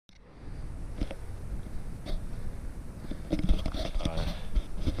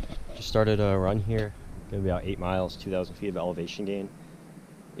started a run here. Gonna be about 8 miles, 2,000 feet of elevation gain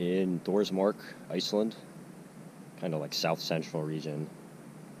in Thorsmork, Iceland. Kind of like south central region.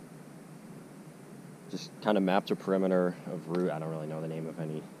 Just kind of mapped a perimeter of route. I don't really know the name of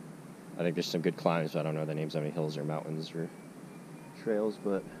any. I think there's some good climbs, but I don't know the names of any hills or mountains or trails.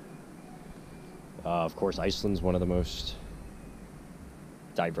 But of course, Iceland's one of the most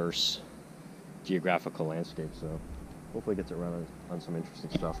diverse geographical landscapes, so hopefully get to run on some interesting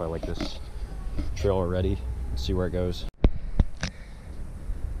stuff. I like this trail already. Let's see where it goes.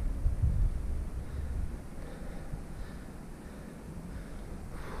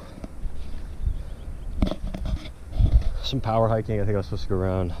 Some power hiking. I think I was supposed to go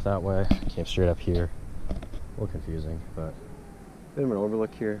around that way. Came straight up here. A little confusing, but bit of an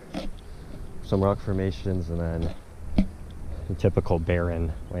overlook here. Some rock formations, and then the typical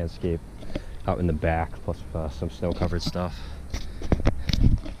barren landscape out in the back, plus some snow-covered stuff.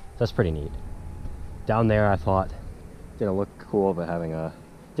 That's pretty neat. Down there, I thought didn't look cool, but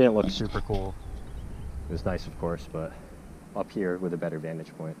didn't look super cool. It was nice, of course, but up here with a better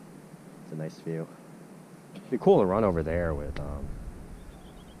vantage point, it's a nice view. It'd be cool to run over there with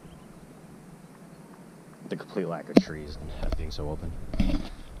the complete lack of trees and it being so open.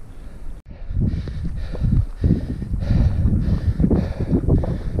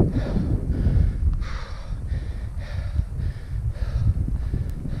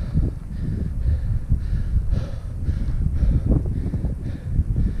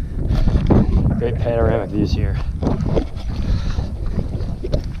 Great panoramic views here.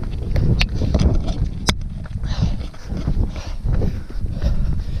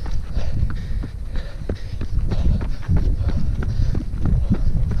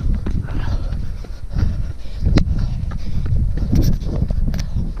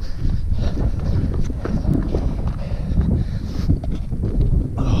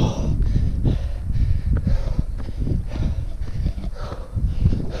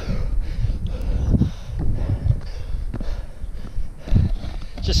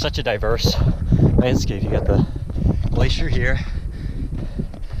 Just such a diverse landscape. You got the glacier here,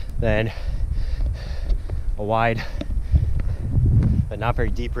 then a wide but not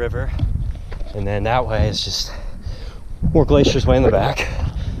very deep river, and then that way is just more glaciers way in the back,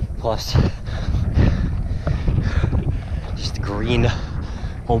 plus just green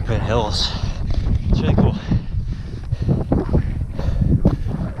open hills. It's really cool.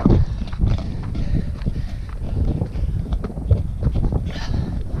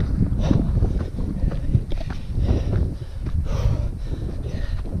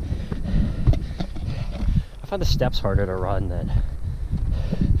 I find the steps harder to run than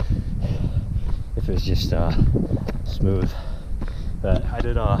if it was just smooth. But I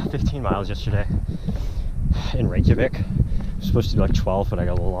did 15 miles yesterday in Reykjavik. It was supposed to be like 12, but I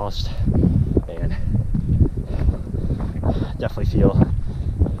got a little lost. And definitely feel,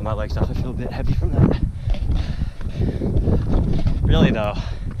 my legs definitely feel a bit heavy from that. Really though,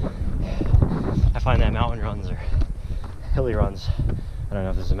 I find that mountain runs or hilly runs, I don't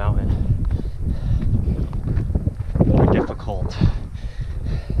know if there's a mountain, more difficult.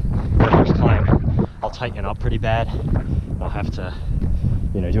 First climb, I'll tighten up pretty bad. I'll have to,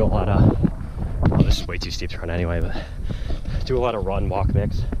 do a lot of, well, this is way too steep to run anyway, but do a lot of run walk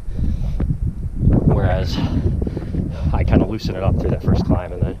mix. Whereas I kind of loosen it up through that first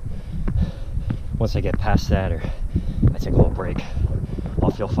climb, and then once I get past that, or I take a little break,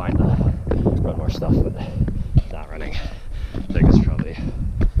 I'll feel fine to run more stuff, but not running. I think it's probably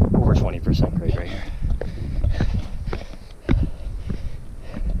over 20% grade right here.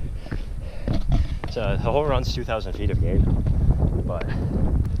 So the whole run's 2,000 feet of gain, but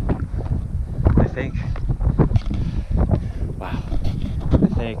I think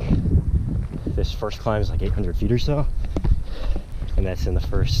this first climb is like 800 feet or so, and that's in the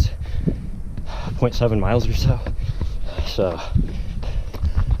first 0.7 miles or so. So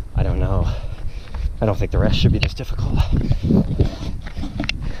I don't know. I don't think the rest should be this difficult.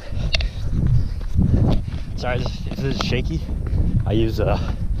 Sorry if this is shaky. I use a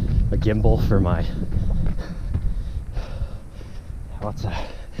gimbal for my lots of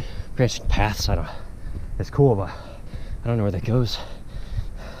branching paths. It's cool, but I don't know where that goes.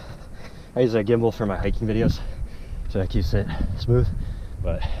 I use a gimbal for my hiking videos, so that keeps it smooth,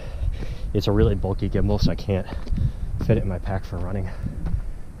 but it's a really bulky gimbal, so I can't fit it in my pack for running.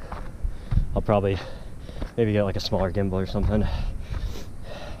 I'll probably maybe get like a smaller gimbal or something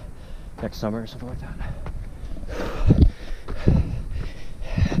next summer or something like that.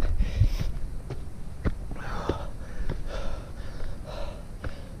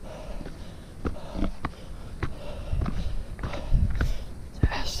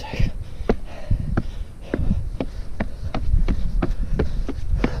 Fantastic.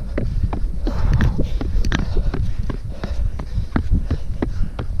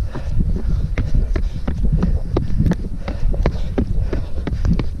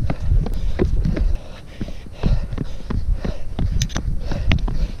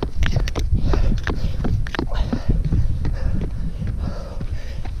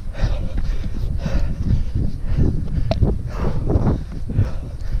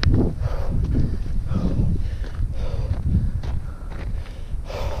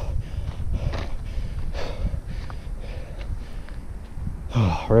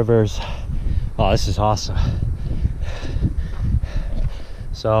 rivers. Oh, this is awesome.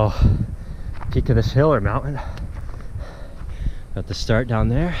 So, peak of this hill or mountain. Got the start down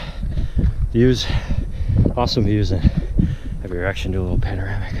there. Views, awesome views in every direction. Do a little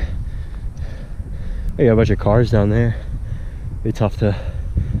panoramic. We got a bunch of cars down there. Be tough to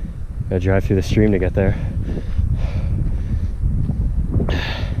drive through the stream to get there.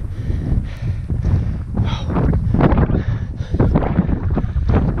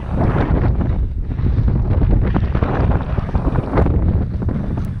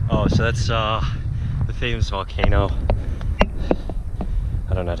 Oh, so that's the famous volcano.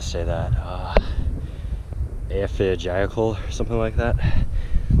 I don't know how to say that. Eyjafjallajökull or something like that.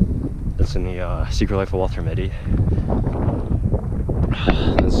 That's in the Secret Life of Walter Mitty.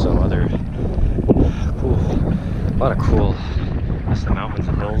 And some other cool, a lot of cool, just the mountains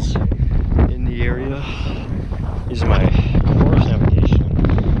and hills in the area. Using my course navigation,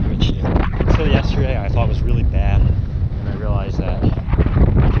 which until yesterday I thought was really bad, and I realized that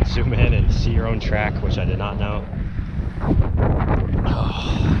you can zoom in and see your own track, which I did not know.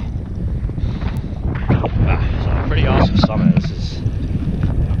 So pretty awesome summit.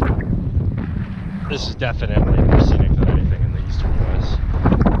 This is definitely more scenic than anything in the eastern US,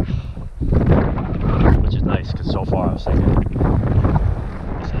 which is nice because so far I was thinking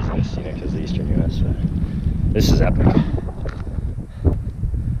this isn't as scenic as the eastern US, but this is epic.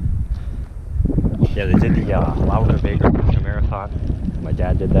 Yeah, they did the Lauter Vega marathon. My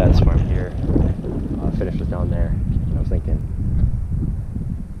dad did that, so I'm here. Finished it down there. I was thinking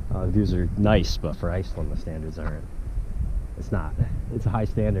the views are nice, but for Iceland the standards aren't. It's not. It's a high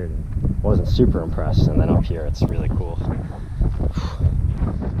standard. And wasn't super impressed, and then up here it's really cool. All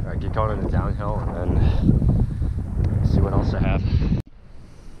right, get going into downhill and then see what else I have.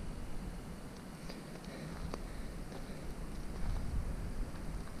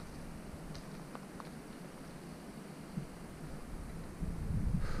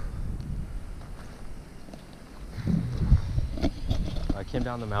 I came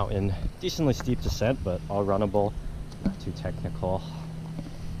down the mountain, decently steep descent, but all runnable, not too technical.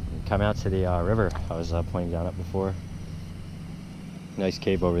 Come out to the river I was pointing down at before. Nice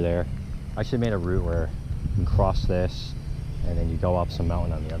cave over there. I actually made a route where you can cross this and then you go up some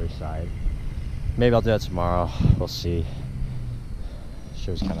mountain on the other side. Maybe I'll do that tomorrow, we'll see.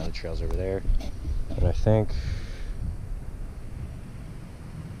 Shows kind of the trails over there. But I think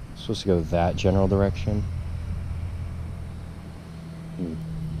I'm supposed to go that general direction.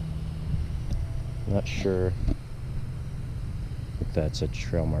 Not sure if that's a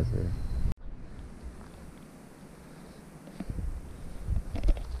trail marker.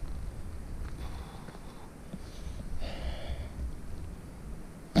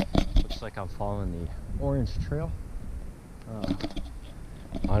 Looks like I'm following the orange trail.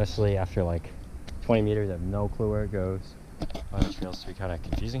 Honestly, after like 20 meters, I have no clue where it goes. The trails to be kind of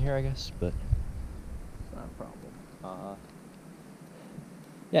confusing here, I guess, but it's not a problem.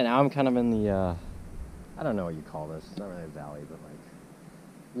 Yeah, now I'm kind of in the I don't know what you call this. It's not really a valley, but like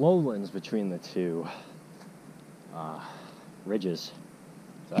lowlands between the two ridges.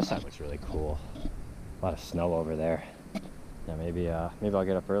 So that side looks really cool. A lot of snow over there. Yeah, maybe I'll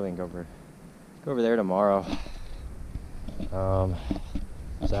get up early and go over there tomorrow. So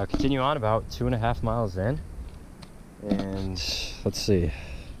I'll continue on about 2.5 miles in, and let's see,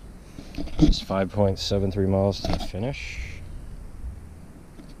 it's 5.73 miles to the finish.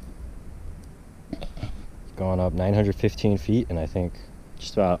 Gone up 915 feet, and I think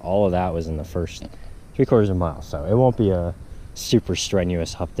just about all of that was in the first 3/4 of a mile, so it won't be a super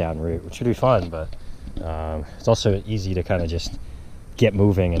strenuous up down route, which should be fun, but it's also easy to kind of just get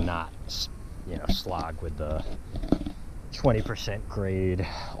moving and not, you know, slog with the 20% grade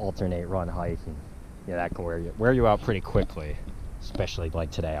alternate run hike, and yeah, that can wear you out pretty quickly, especially like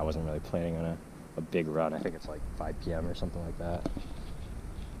today. I wasn't really planning on a big run. I think it's like 5 p.m. or something like that.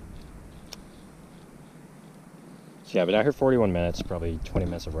 Yeah, but out here 41 minutes, probably 20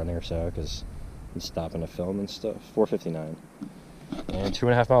 minutes of running or so, because I'm stopping to film and stuff. 4:59. And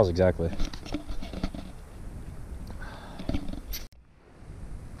 2.5 miles exactly.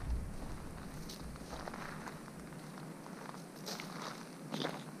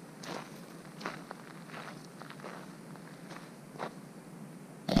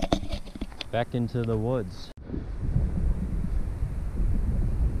 Back into the woods.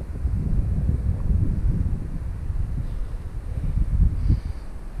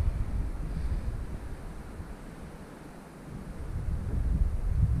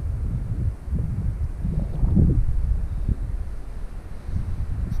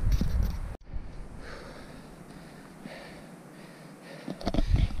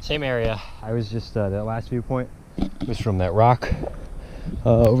 Same area. I was just that last viewpoint was from that rock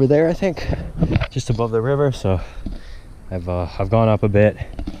over there, I think, just above the river. So I've gone up a bit.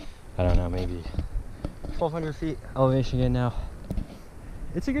 I don't know, maybe 1,200 feet elevation again now.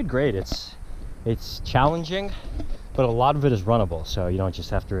 It's a good grade. It's challenging, but a lot of it is runnable. So you don't just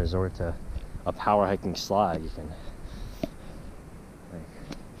have to resort to a power hiking slide. You can, like,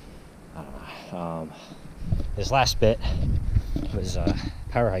 I don't know. This last bit was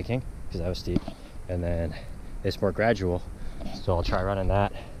power hiking because that was steep, and then it's more gradual. So I'll try running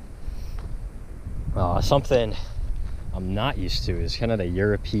that. Something I'm not used to is kind of the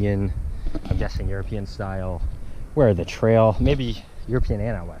European, I'm guessing European style, where the trail, maybe European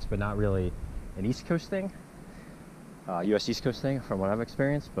and out west, but not really an East Coast thing, US East Coast thing from what I've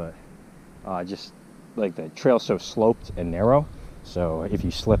experienced, but just like the trail's so sloped and narrow, so if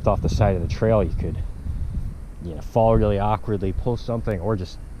you slipped off the side of the trail, you could, you know, fall really awkwardly, pull something, or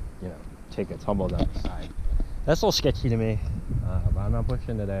just, you know, take a tumble down the side. That's a little sketchy to me, but I'm not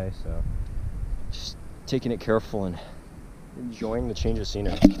pushing today, so just taking it careful and enjoying the change of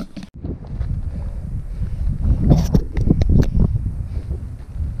scenery.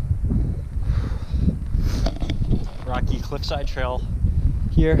 Rocky cliffside trail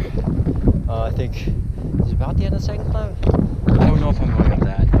here. I think it's about the end of the second climb. I don't know if I'm going up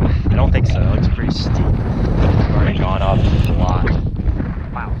that. I don't think so. It looks pretty steep. I've already gone up a lot.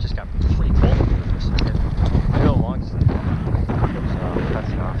 Wow, it just got pretty cold for a second. I go along to so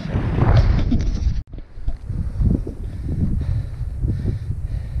that's an option.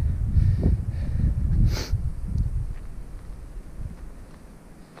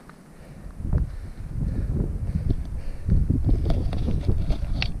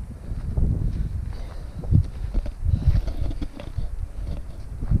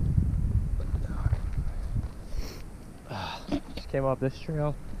 Came up this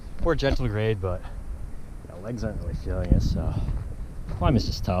trail, more gentle grade, but you know, legs aren't really feeling it, so climb is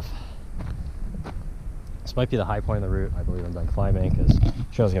just tough. This might be the high point of the route. I believe I'm done climbing because the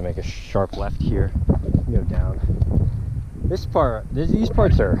trail's gonna make a sharp left here, go down. This part, these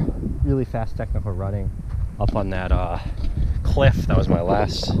parts are really fast technical running. Up on that cliff, that was my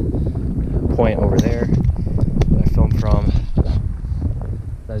last point over there that I filmed from.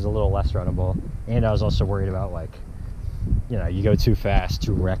 That was a little less runnable, and I was also worried about, like, you know, you go too fast,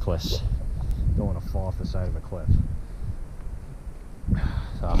 too reckless, you don't want to fall off the side of a cliff.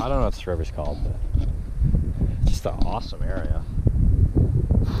 So I don't know what this river's called, but just an awesome area.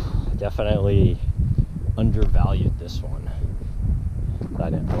 Definitely undervalued this one. I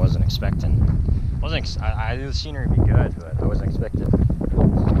wasn't expecting. I knew the scenery would be good, but I wasn't expecting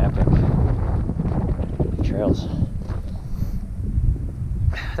epic trails.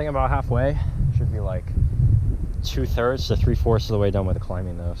 I think I'm about halfway. Should be like 2/3 to 3/4 of the way done with the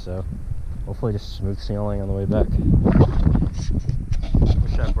climbing though, so hopefully just smooth sailing on the way back.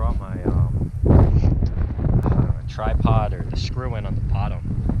 Wish I brought my tripod or the screw in on the bottom,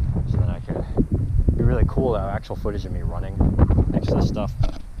 so then I could, it'd be really cool to have actual footage of me running next to this stuff.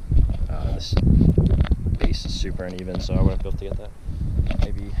 This base is super uneven, so I wouldn't be able to get that.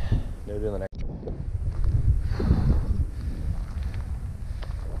 Maybe in the next.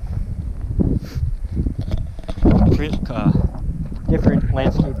 Different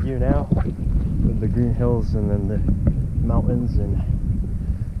landscape view now with the green hills and then the mountains and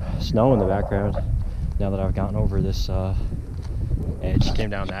snow in the background. Now that I've gotten over this edge, came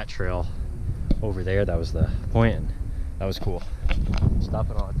down that trail over there, that was the point, and that was cool.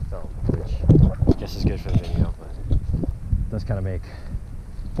 Stopping on the film, which I guess is good for the video, but it does kind of make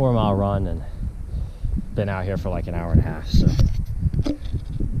 4-mile run, and been out here for like an hour and a half, so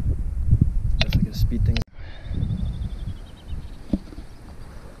definitely gonna speed things.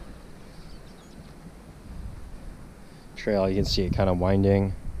 Trail, you can see it kind of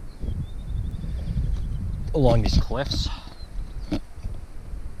winding along these cliffs.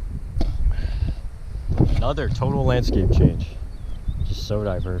 Another total landscape change, just so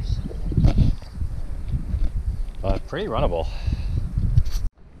diverse, but pretty runnable.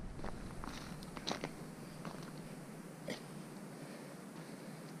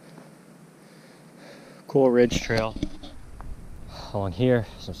 Cool ridge trail along here,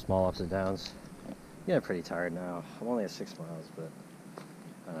 some small ups and downs. I'm getting pretty tired now. I'm only at 6 miles, but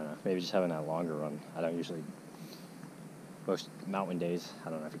I don't know, maybe just having that longer run. I don't usually, most mountain days, I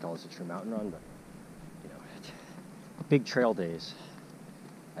don't know if you call this a true mountain run, but you know, big trail days,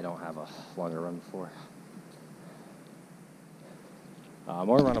 I don't have a longer run before.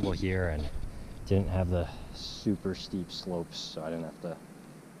 More runnable here, and didn't have the super steep slopes, so I didn't have to,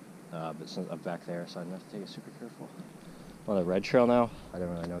 but since I'm back there, so I didn't have to take it super careful. on the red trail now. I don't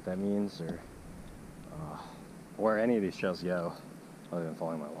really know what that means or where any of these trails go other than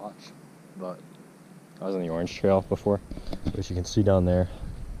following my watch. But I was on the orange trail before, which you can see down there,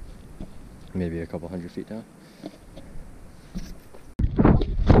 maybe a couple 100 feet down.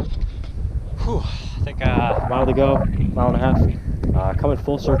 Whew, I think a mile to go, mile and a half. Coming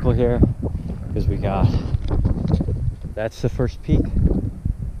full circle here because we got, that's the first peak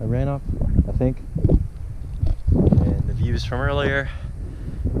I ran up, I think. And the views from earlier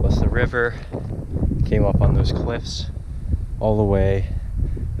was the river, came up on those cliffs all the way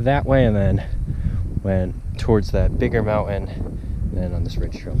that way, and then went towards that bigger mountain, and then on this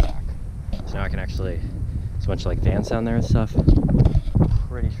ridge trail back. So now I can actually, there's a bunch of like vans down there and stuff.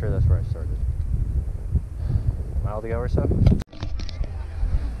 Pretty sure that's where I started. A mile to go or so.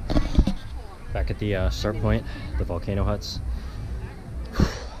 Back at the start point, the volcano huts.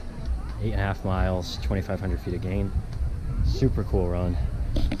 8.5 miles, 2,500 feet of gain. Super cool run.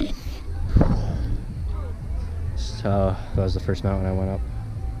 So that was the first mountain I went up.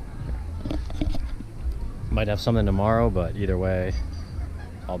 Might have something tomorrow, but either way,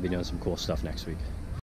 I'll be doing some cool stuff next week.